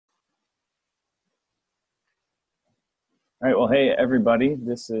All right. Well, hey, everybody.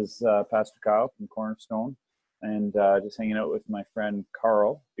 This is Pastor Kyle from Cornerstone, and just hanging out with my friend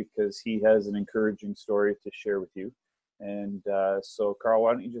Karl because he has an encouraging story to share with you. And so, Karl,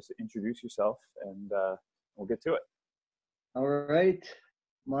 why don't you just introduce yourself and we'll get to it. All right.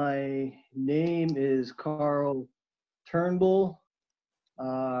 My name is Karl Turnbull.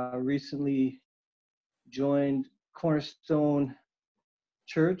 Recently joined Cornerstone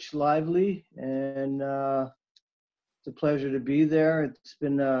Church Lively, and it's a pleasure to be there. It's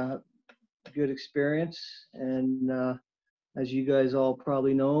been a good experience. And as you guys all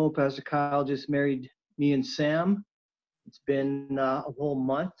probably know, Pastor Kyle just married me and Sam. It's been a whole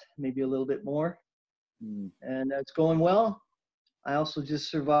month, maybe a little bit more. And it's going well. I also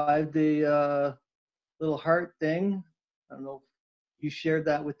just survived a little heart thing. I don't know if you shared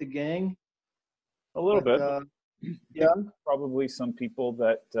that with the gang. A little bit. Yeah. Probably some people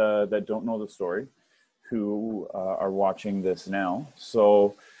that that don't know the story who are watching this now.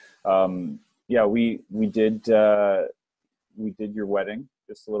 So, yeah, we did your wedding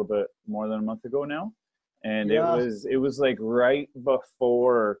just a little bit more than a month ago now, and Yeah. it was like right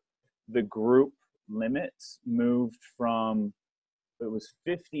before the group limits moved from, it was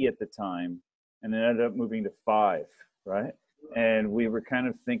 50 at the time, and it ended up moving to 5, right? And we were kind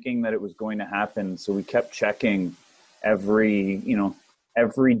of thinking that it was going to happen, so we kept checking every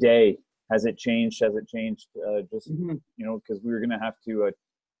day. Has it changed? Just because we were going to have to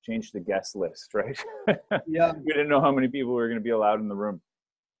change the guest list, right? Yeah. We didn't know how many people were going to be allowed in the room.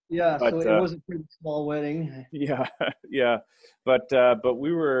 Yeah. But, So it was a pretty small wedding. Yeah, yeah. But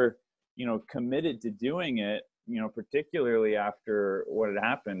we were, committed to doing it, particularly after what had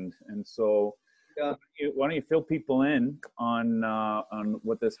happened. And so, Yeah. why don't you fill people in on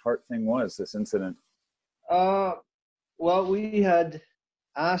what this heart thing was, this incident? Well, we had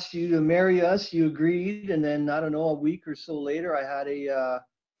asked you to marry us. You agreed, and then I don't know, a week or so later, I had a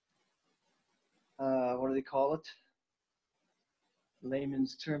what do they call it?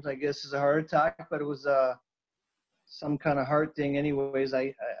 Layman's terms, I guess, is a heart attack, but it was some kind of heart thing. Anyways,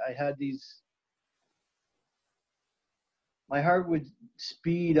 I had these. My heart would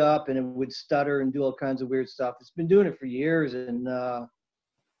speed up and it would stutter and do all kinds of weird stuff. It's been doing it for years, and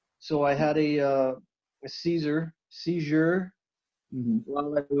so I had a seizure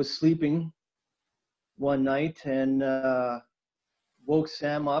while I was sleeping one night, and woke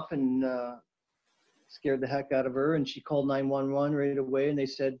Sam up and scared the heck out of her, and she called 911 right away, and they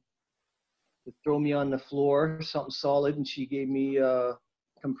said to throw me on the floor, something solid, and she gave me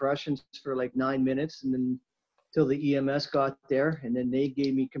compressions for like 9 minutes, and then till the EMS got there, and then they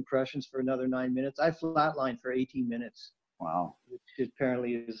gave me compressions for another 9 minutes. I flatlined for 18 minutes. Wow. Which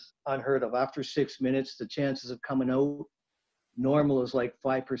apparently is unheard of. After 6 minutes, the chances of coming out normal is like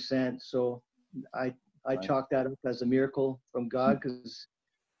 5%. So I chalk that up as a miracle from God, because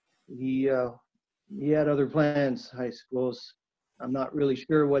he had other plans, I suppose. I'm not really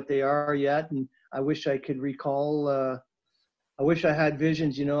sure what they are yet, and I wish I could recall. I wish I had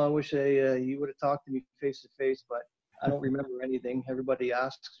visions, I wish you would have talked to me face to face, but I don't remember anything. Everybody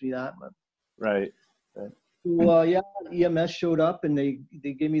asks me that. But Right. well, yeah, EMS showed up, and they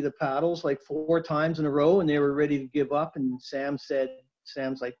gave me the paddles like 4 times in a row, and they were ready to give up. And Sam's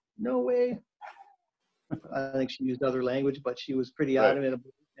like, no way. I think she used other language, but she was pretty adamant about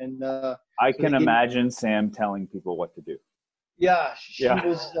it. And I can imagine Sam telling people what to do. Yeah,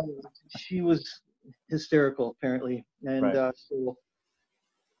 she was hysterical apparently, and so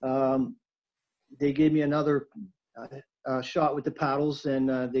they gave me another shot with the paddles, and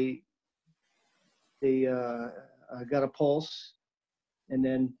they got a pulse, and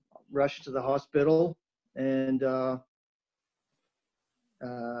then rushed to the hospital and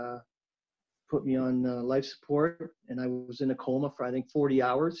put me on life support, and I was in a coma for I think 40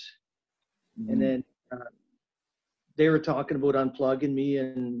 hours, and then they were talking about unplugging me,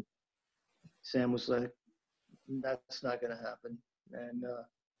 and Sam was like, that's not going to happen. And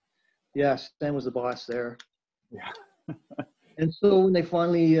yeah, Sam was the boss there. Yeah. And so when they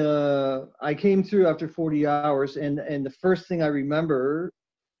finally, I came through after 40 hours, and the first thing I remember,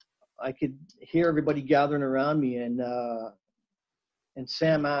 I could hear everybody gathering around me, and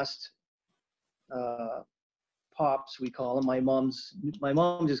Sam asked Pops, we call him. My mom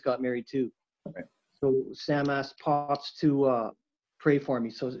just got married too. Right. So Sam asked Pops to pray for me.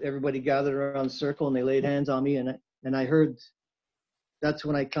 So everybody gathered around the circle, and they laid hands on me, and I heard. That's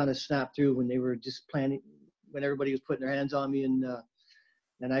when I kind of snapped through, when they were just planning, when everybody was putting their hands on me, and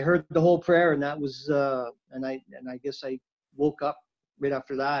I heard the whole prayer, and that was and I guess I woke up right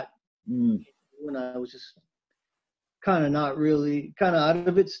after that, when I was just kind of out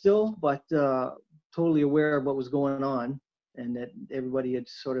of it still, but totally aware of what was going on. and that everybody had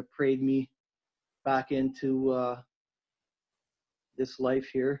sort of prayed me back into this life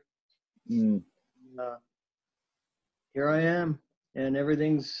here. Mm. Uh, Here I am, and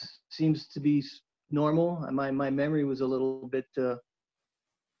everything seems to be normal. My memory was a little bit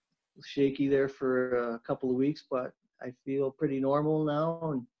shaky there for a couple of weeks, but I feel pretty normal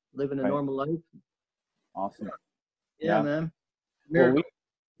now and living a Right. normal life. Awesome. Yeah, Yeah. man. Well, Miracle.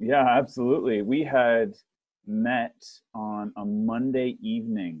 yeah, absolutely. We had met on a Monday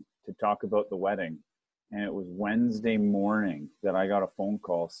evening to talk about the wedding. And it was Wednesday morning that I got a phone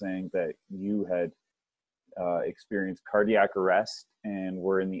call saying that you had experienced cardiac arrest and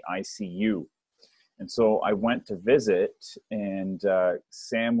were in the ICU. And so I went to visit, and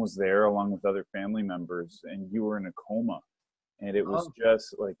Sam was there along with other family members, and you were in a coma. And it was Oh,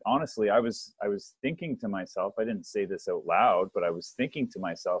 just like, honestly, I was thinking to myself, I didn't say this out loud, but I was thinking to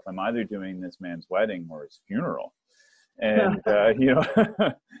myself, I'm either doing this man's wedding or his funeral. And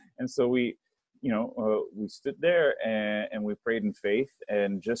and so we stood there, and we prayed in faith,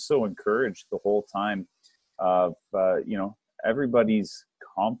 and just so encouraged the whole time of everybody's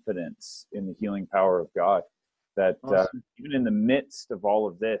confidence in the healing power of God, that awesome. even in the midst of all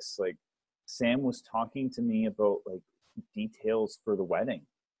of this, like, Sam was talking to me about like details for the wedding.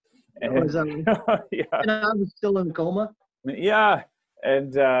 Was And yeah, and I was still in coma. yeah.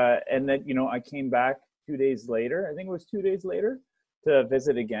 And then, I came back 2 days later, I think it was 2 days later, to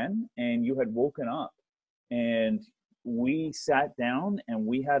visit again, and you had woken up, and we sat down and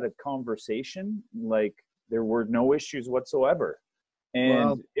we had a conversation like there were no issues whatsoever. And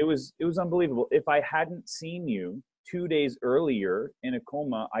Wow. it was unbelievable. If I hadn't seen you 2 days earlier in a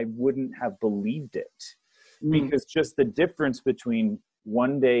coma, I wouldn't have believed it, Mm. because just the difference between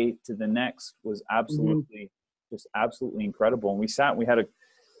one day to the next was Mm-hmm. absolutely incredible. And we had a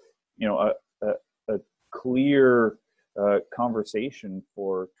clear conversation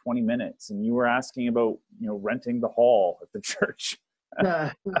for 20 minutes, and you were asking about renting the hall at the church.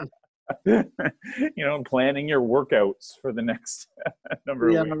 Planning your workouts for the next number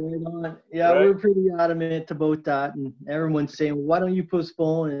of Yeah, weeks, right on. Yeah, right? we're pretty adamant about that, and everyone's saying, well, "Why don't you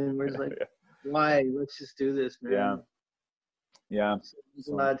postpone?" And we're just like, "Why? Let's just do this, Yeah, man." yeah. So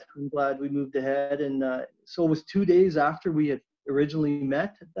So I'm glad we moved ahead, and so it was 2 days after we had originally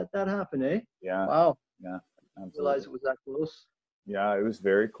met that happened, eh? yeah, Wow, yeah, didn't realize absolutely. it was that close. Yeah, it was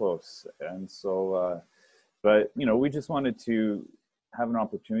very close. And so but we just wanted to have an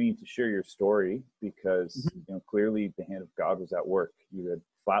opportunity to share your story, because Mhm. clearly the hand of God was at work. You had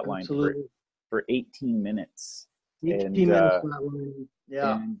flatlined Absolutely. for 18 minutes, and 18 minutes that way.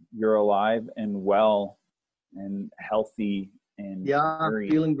 Yeah, you're alive and well and healthy and yeah, very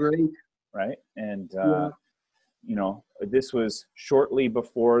feeling great. right. And Yeah, this was shortly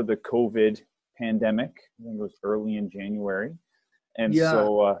before the COVID pandemic. I think it was early in January. And yeah.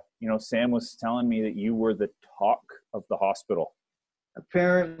 so, Sam was telling me that you were the talk of the hospital.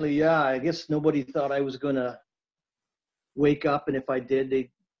 Apparently, yeah. I guess nobody thought I was gonna wake up, and if I did, they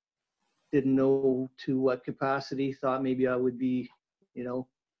didn't know to what capacity. Thought maybe I would be, you know,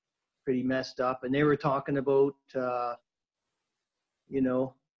 pretty messed up. And they were talking about, you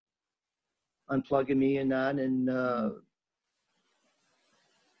know, unplugging me and that, Mm-hmm.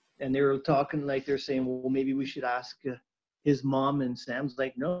 and they were talking like they're saying, well, maybe we should ask his mom. And Sam's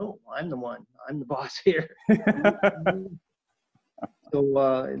like, no, I'm the one. I'm the boss here.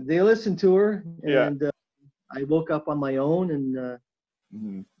 So they listened to her, Yeah. and I woke up on my own, and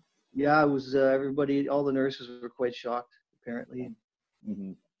Mm-hmm. yeah, it was everybody. All the nurses were quite shocked, apparently.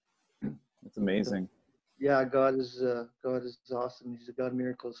 Mm-hmm. That's But, amazing. yeah, God is awesome. He's a God of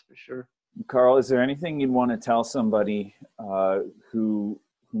miracles for sure. Karl, is there anything you'd want to tell somebody who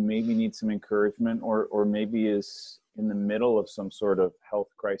maybe needs some encouragement, or maybe is in the middle of some sort of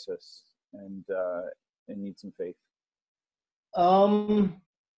health crisis and needs some faith? Um,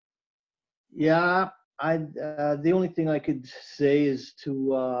 yeah, I the only thing I could say is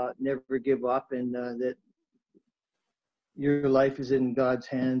to never give up, and that your life is in God's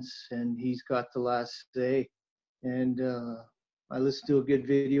hands, and He's got the last say. And I listened to a good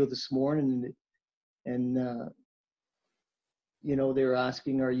video this morning, and they were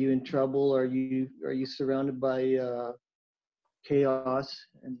asking, "Are you in trouble? Are you surrounded by chaos?"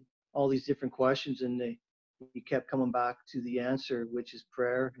 And all these different questions, and he kept coming back to the answer, which is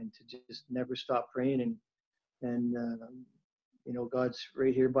prayer, and to just never stop praying. And God's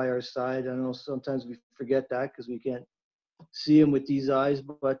right here by our side. I know sometimes we forget that because we can't see Him with these eyes,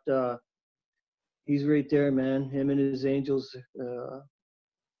 but He's right there, man. Him and His angels.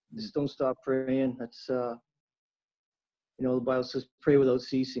 Just don't stop praying. That's the Bible says pray without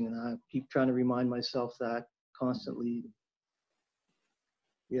ceasing, and I keep trying to remind myself that constantly.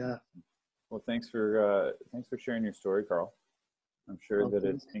 Yeah. Well, thanks for sharing your story, Karl. I'm sure that Okay.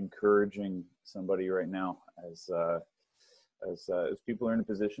 it's encouraging somebody right now as people are in a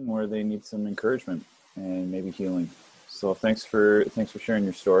position where they need some encouragement and maybe healing. So thanks for sharing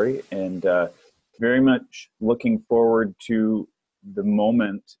your story, and very much looking forward to the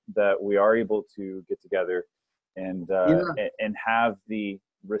moment that we are able to get together and Yeah. and have the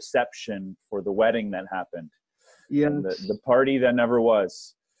reception for the wedding that happened and Yes. the party that never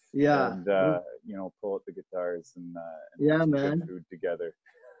was, Yeah. and pull out the guitars and have Yeah, some good man. food together.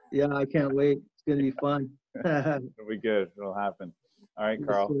 Yeah, I can't wait. It's gonna be fun. It'll be good. It'll happen. All right, Yes,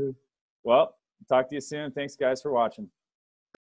 Karl. sir. Well, talk to you soon. Thanks, guys, for watching.